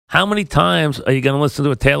How many times are you going to listen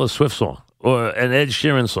to a Taylor Swift song or an Ed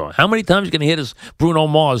Sheeran song? How many times are you going to hear this Bruno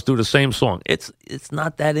Mars do the same song? It's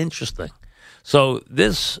not that interesting. So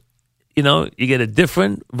this, you get a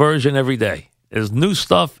different version every day. There's new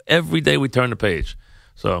stuff every day we turn the page.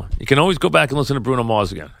 So you can always go back and listen to Bruno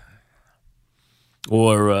Mars again.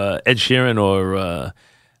 Or Ed Sheeran or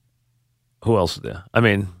who else is there? I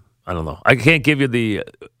mean, I don't know. I can't give you the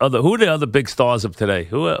other. Who are the other big stars of today?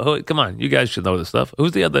 Who? Come on, you guys should know this stuff.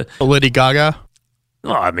 Who's the other? Lady Gaga.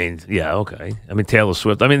 No, I mean, yeah, okay. I mean, Taylor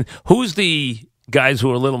Swift. I mean, who's the guys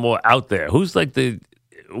who are a little more out there? Who's like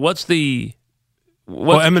what's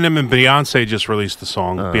well, Eminem and Beyonce just released the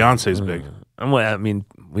song. Beyonce's big. I mean,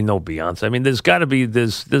 we know Beyonce. I mean, there's got to be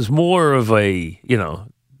there's more of a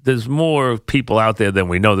there's more people out there than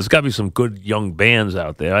we know. There's got to be some good young bands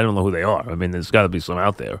out there. I don't know who they are. I mean, there's got to be some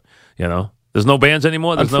out there. There's no bands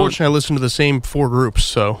anymore. Unfortunately, I listen to the same 4 groups.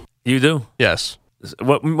 So you do? Yes.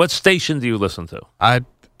 What station do you listen to? I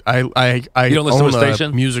you don't listen own to a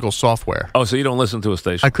station? Musical software. Oh, so you don't listen to a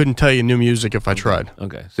station? I couldn't tell you new music if I tried.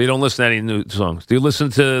 Okay, so you don't listen to any new songs. Do you listen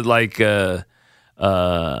to like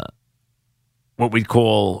what we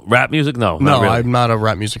call rap music? No, not really. I'm not a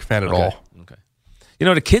rap music fan at all. Okay,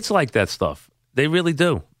 the kids like that stuff. They really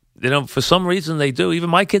do. For some reason they do. Even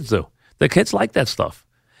my kids do. The kids like that stuff.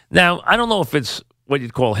 Now, I don't know if it's what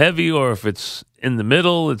you'd call heavy or if it's in the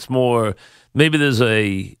middle. It's more, maybe there's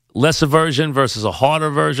a lesser version versus a harder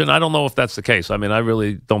version. I don't know if that's the case. I mean, I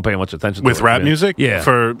really don't pay much attention with to rap music. Yeah,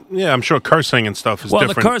 I'm sure cursing and stuff is different.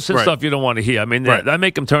 Well, the cursing stuff you don't want to hear. I mean, I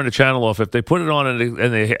make them turn the channel off if they put it on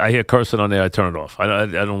and I hear cursing on there. I turn it off. I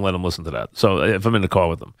don't let them listen to that. So if I'm in the car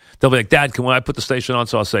with them, they'll be like, "Dad, can I put the station on?"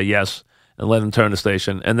 So I'll say yes and let them turn the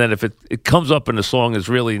station. And then if it comes up and the song is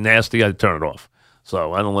really nasty, I turn it off.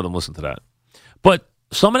 So I don't let them listen to that. But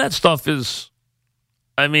some of that stuff is.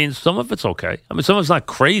 I mean, some of it's okay. I mean, some of it's not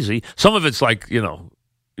crazy. Some of it's like, you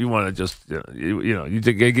want to just, you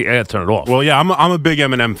got to turn it off. Well, yeah, I'm a big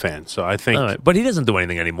Eminem fan, so I think. All right. But he doesn't do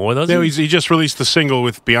anything anymore, does he? He just released the single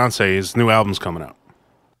with Beyonce. His new album's coming out.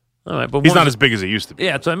 All right, but he's not as big as he used to be.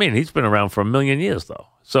 Yeah, that's what I mean. He's been around for a million years, though.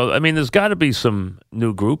 So, I mean, there's got to be some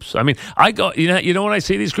new groups. I mean, I go, you know when I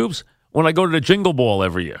see these groups? When I go to the Jingle Ball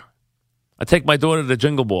every year. I take my daughter to the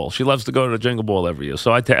Jingle Ball. She loves to go to the Jingle Ball every year,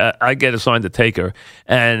 so I get assigned to take her.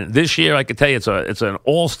 And this year, I can tell you, it's an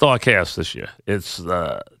all-star cast this year. It's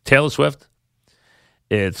Taylor Swift.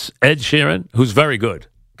 It's Ed Sheeran, who's very good.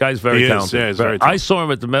 Guy's very talented. Yeah, he's very talented. I saw him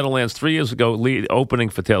at the Meadowlands 3 years ago, opening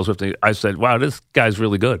for Taylor Swift. I said, "Wow, this guy's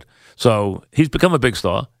really good." So he's become a big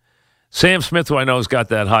star. Sam Smith, who I know has got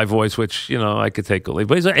that high voice, which I could take or leave,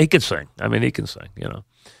 but he can sing. I mean, he can sing.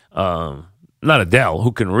 Not Adele,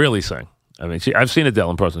 who can really sing. I mean, I've seen Adele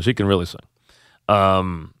in person. She can really sing.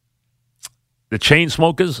 The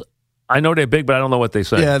Chainsmokers, I know they're big, but I don't know what they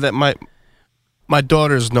say. Yeah, that my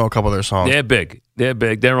daughters know a couple of their songs. They're big.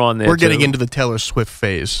 They're on there. We're getting into the Taylor Swift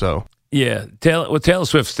phase, so. Yeah, Taylor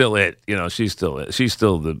Swift's still it. She's still it. She's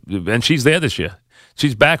still and she's there this year.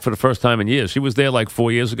 She's back for the first time in years. She was there like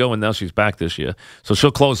 4 years ago, and now she's back this year. So she'll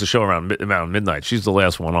close the show around midnight. She's the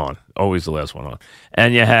last one on. Always the last one on.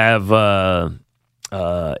 And you have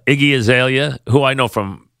Iggy Azalea, who I know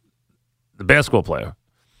from the basketball player,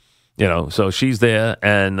 so she's there,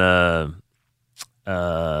 and I'm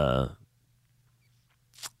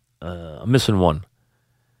missing one.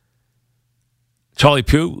 Charlie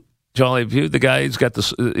Pugh, the guy who's got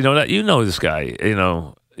this, this guy,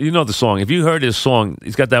 the song. If you heard his song,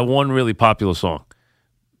 he's got that one really popular song.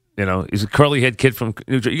 He's a curly head kid from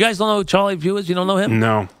New Jersey. You guys don't know who Charlie Pugh is? You don't know him?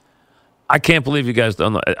 No. I can't believe you guys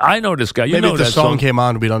don't know. I know this guy. Maybe if the song came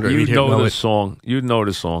on, we'd know this song. You'd know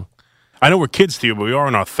this song. I know we're kids to you, but we are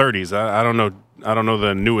in our 30s. I don't know. I don't know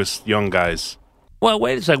the newest young guys. Well,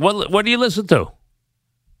 wait a second. What do you listen to?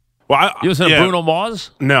 Well, you listen to Bruno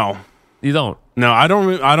Mars? No, you don't. No, I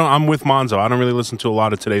don't. I'm with Monzo. I don't really listen to a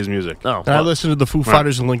lot of today's music. No, I listen to the Foo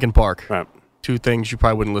Fighters and Linkin Park. Right. 2 things you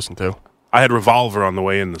probably wouldn't listen to. I had Revolver on the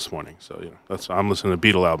way in this morning, so I'm listening to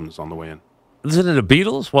Beatle albums on the way in. Listen to the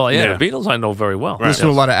Beatles? Well, yeah, the Beatles I know very well. Right. Listen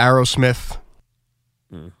to a lot of Aerosmith.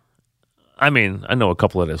 I mean, I know a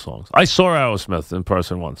couple of their songs. I saw Aerosmith in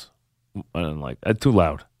person once. I didn't like it. Too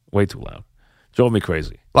loud. Way too loud. Drove me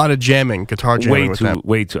crazy. A lot of jamming, guitar jamming.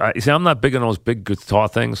 Way too. See, I'm not big on those big guitar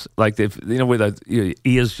things. Like, where your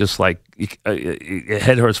ears just like, your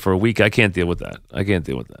head hurts for a week. I can't deal with that.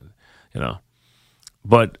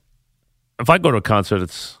 But if I go to a concert,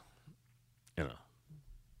 it's,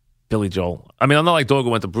 Billy Joel. I mean, I'm not like Dog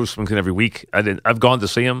who went to Bruce Springsteen every week. I've gone to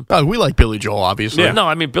see him. Oh, we like Billy Joel, obviously. Yeah. No,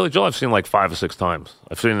 I mean, Billy Joel I've seen like 5 or 6 times.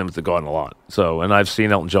 I've seen him at the Garden a lot. So, and I've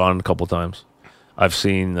seen Elton John a couple times. I've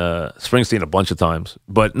seen Springsteen a bunch of times,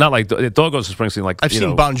 but not like Dog goes to Springsteen. Like I've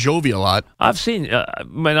seen Bon Jovi a lot. I've seen.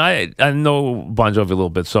 I know Bon Jovi a little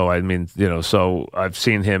bit, so I mean, so I've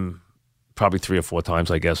seen him probably 3 or 4 times,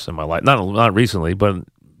 I guess, in my life. Not recently, but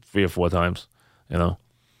 3 or 4 times. He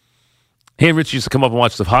and Rich used to come up and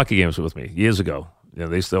watch the hockey games with me years ago.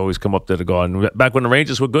 They used to always come up there to go. And back when the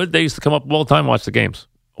Rangers were good, they used to come up all the time and watch the games.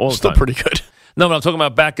 All the Still time. pretty good. No, but I'm talking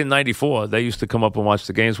about back in '94. They used to come up and watch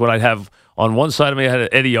the games. What I'd have on one side of me, I had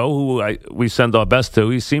Eddie O, who we send our best to.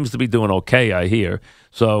 He seems to be doing okay, I hear.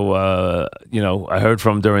 So, I heard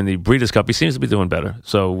from during the Breeders' Cup. He seems to be doing better.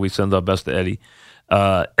 So we send our best to Eddie.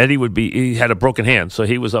 Eddie he had a broken hand, so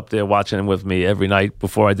he was up there watching with me every night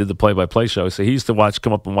before I did the play-by-play show. So he used to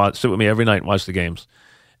come up and sit with me every night and watch the games.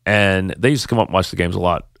 And they used to come up and watch the games a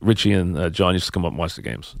lot. Richie and John used to come up and watch the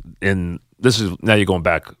games. And now you're going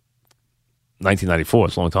back 1994.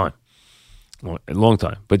 It's a long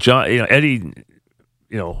time. But John, Eddie,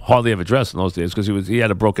 hardly ever dressed in those days because he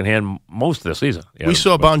had a broken hand most of the season. We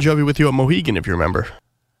saw Bon Jovi with you at Mohegan, if you remember.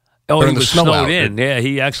 Oh, he was snowed in. Yeah,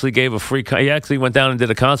 he actually gave a free. He actually went down and did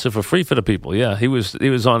a concert for free for the people. Yeah, he was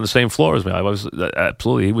on the same floor as me. I was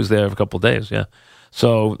absolutely. He was there for a couple of days. Yeah,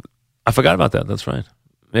 so I forgot about that. That's right.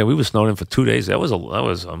 Yeah, we were snowed in for 2 days. That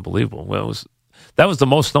was unbelievable. Well, that was the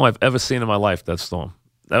most snow I've ever seen in my life. That storm.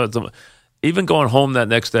 That was even going home that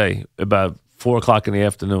next day about 4:00 in the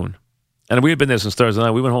afternoon, and we had been there since Thursday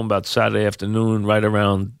night. We went home about Saturday afternoon, right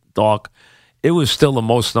around dark. It was still the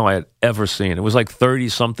most snow I had ever seen. It was like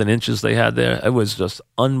 30-something inches they had there. It was just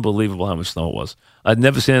unbelievable how much snow it was. I'd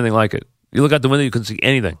never seen anything like it. You look out the window, you couldn't see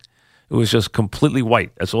anything. It was just completely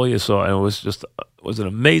white. That's all you saw, and it was an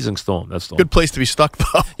amazing storm. That storm. Good place to be stuck,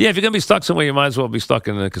 though. Yeah, if you're gonna be stuck somewhere, you might as well be stuck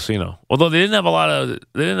in a casino. Although they didn't have a lot of.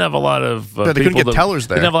 They couldn't get tellers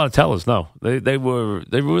there. They didn't have a lot of tellers. No, they were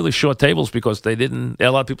really short tables because they didn't. A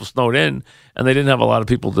lot of people snowed in, and they didn't have a lot of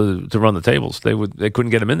people to run the tables. They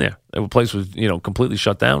couldn't get them in there. The place was completely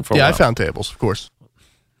shut down for a while. I found tables, of course.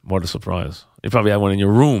 What a surprise! You probably had one in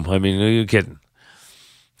your room. I mean, are you kidding?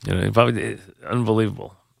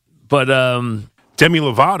 Unbelievable. But Demi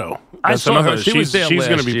Lovato. I saw her. She was there She's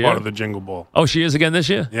going to last be year. part of the Jingle Ball. Oh, she is again this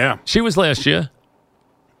year? Yeah. She was last year.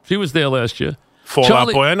 She was there last year. Fall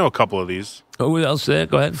Out Boy. I know a couple of these. Who else there?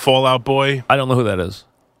 Go ahead. Fall Out Boy. I don't know who that is.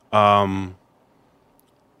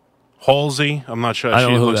 Halsey. I'm not sure. I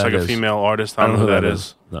don't She know who looks that like is. a female artist. I don't know who that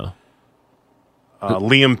is. No.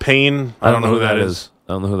 Liam Payne. I don't know who that is.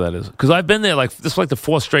 I don't know who that is. Because I've been there this is like the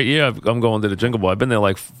 4th straight year I'm going to the Jingle Ball. I've been there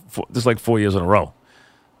this is like 4 years in a row.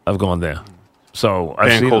 I've gone there. So I've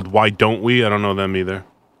Band seen called Why Don't We? I don't know them either.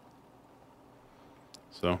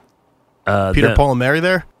 So Peter, Paul, and Mary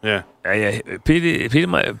there? yeah.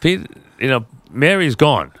 Peter, Mary's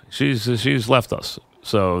gone. She's left us.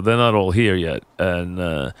 So they're not all here yet. And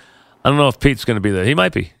I don't know if Pete's going to be there. He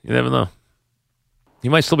might be. You never know. He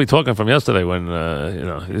might still be talking from yesterday when,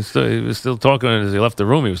 he was still talking as he left the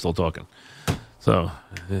room. He was still talking. So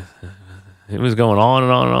he was going on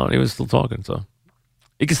and on and on. He was still talking. So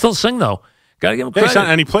he can still sing, though. Got to give him credit.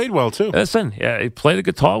 And he played well, too. Listen, yeah, he played the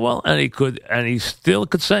guitar well, and he still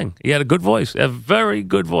could sing. He had a good voice, a very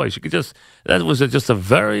good voice. That was just a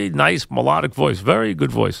very nice melodic voice, very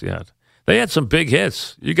good voice he had. They had some big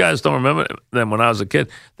hits. You guys don't remember them when I was a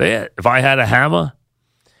kid. If I Had a Hammer,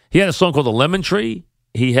 he had a song called The Lemon Tree.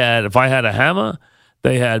 He had If I Had a Hammer.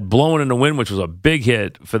 They had Blowing in the Wind, which was a big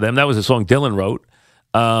hit for them. That was a song Dylan wrote.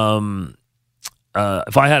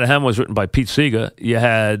 If I Had a Hammer was written by Pete Seeger. You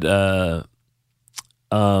had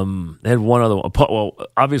they had one other one. Well,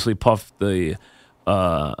 obviously Puff the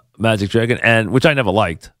Magic Dragon, and which I never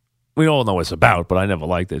liked. We all know what it's about, but I never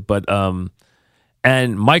liked it. But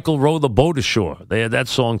and Michael Row the Boat Ashore. They had that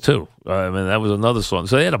song too. That was another song.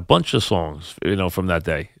 So they had a bunch of songs, from that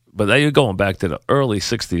day. But you're going back to the early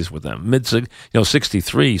 '60s with them,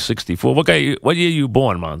 63, 64. What year are you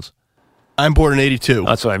born, Mons? I'm born in 82.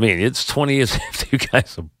 That's what I mean. It's 20 years after you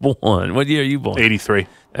guys are born. What year are you born? 83.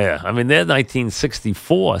 Yeah, they're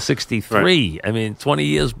 1964, 63. Right. 20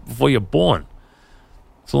 years before you're born.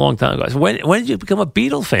 It's a long time, guys. When did you become a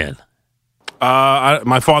Beatle fan?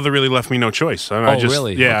 My father really left me no choice.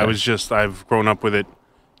 Really? Yeah, Okay. I've grown up with it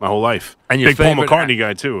my whole life. And your big Paul favorite McCartney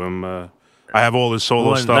guy too. I have all his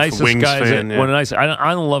solo stuff. Wings fan.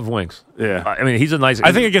 I don't love Wings. Yeah. I mean, he's a nice.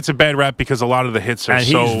 I think it gets a bad rap because a lot of the hits are and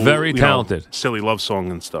he's very talented, silly love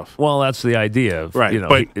song and stuff. Well, that's the idea, right?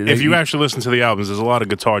 But if you actually listen to the albums, there's a lot of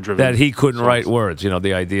guitar driven that he couldn't write words.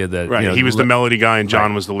 The idea that he was the melody guy and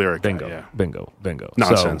John was the lyric bingo, guy. Yeah. bingo.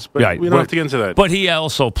 Nonsense. So, but we don't have to get into that. But he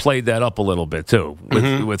also played that up a little bit too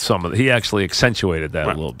with some of. He actually accentuated that a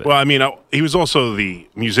little bit. Well, I mean, he was also the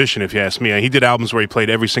musician, if you ask me. He did albums where he played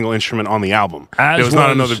every single instrument on the album. There was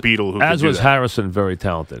not another Beatle who. As could was do that. Harrison, very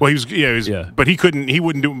talented. Well, he was, but he couldn't. He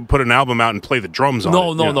wouldn't put an album out and play the drums on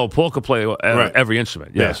it. No. Paul could play every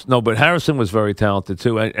instrument. Yes, no, but Harrison was very talented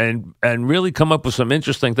too, and really come up with some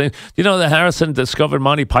interesting things. You know that Harrison discovered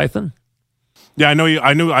Monty Python. Yeah, I know.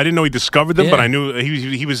 I didn't know he discovered them, but I knew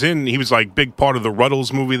he was in. He was like big part of the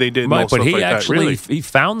Ruddles movie they did. Right, and but he like actually he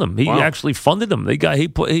found them. He actually funded them.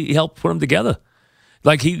 He helped put them together.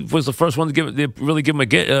 Like he was the first one to really give him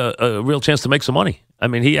a real chance to make some money. I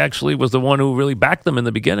mean, he actually was the one who really backed them in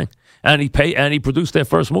the beginning, and he produced their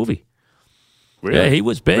first movie. Really? Yeah, he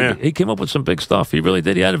was big. Yeah. He came up with some big stuff. He really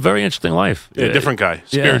did. He had a very interesting life. Yeah, different guy,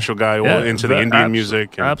 spiritual guy, all into the Indian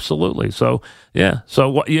music. Absolutely. So, So,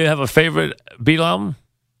 what you have a favorite Beatle album?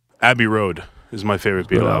 Abbey Road is my favorite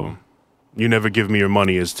Beatle album. You Never Give Me Your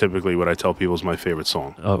Money is typically what I tell people is my favorite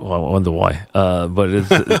song. Oh, well, I wonder why. But it's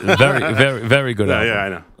very, very, very good album. Yeah, I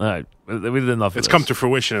know. All right. We did enough of It's this. come to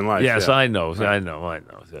fruition in life. Yes, I know.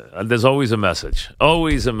 There's always a message.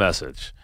 Always a message.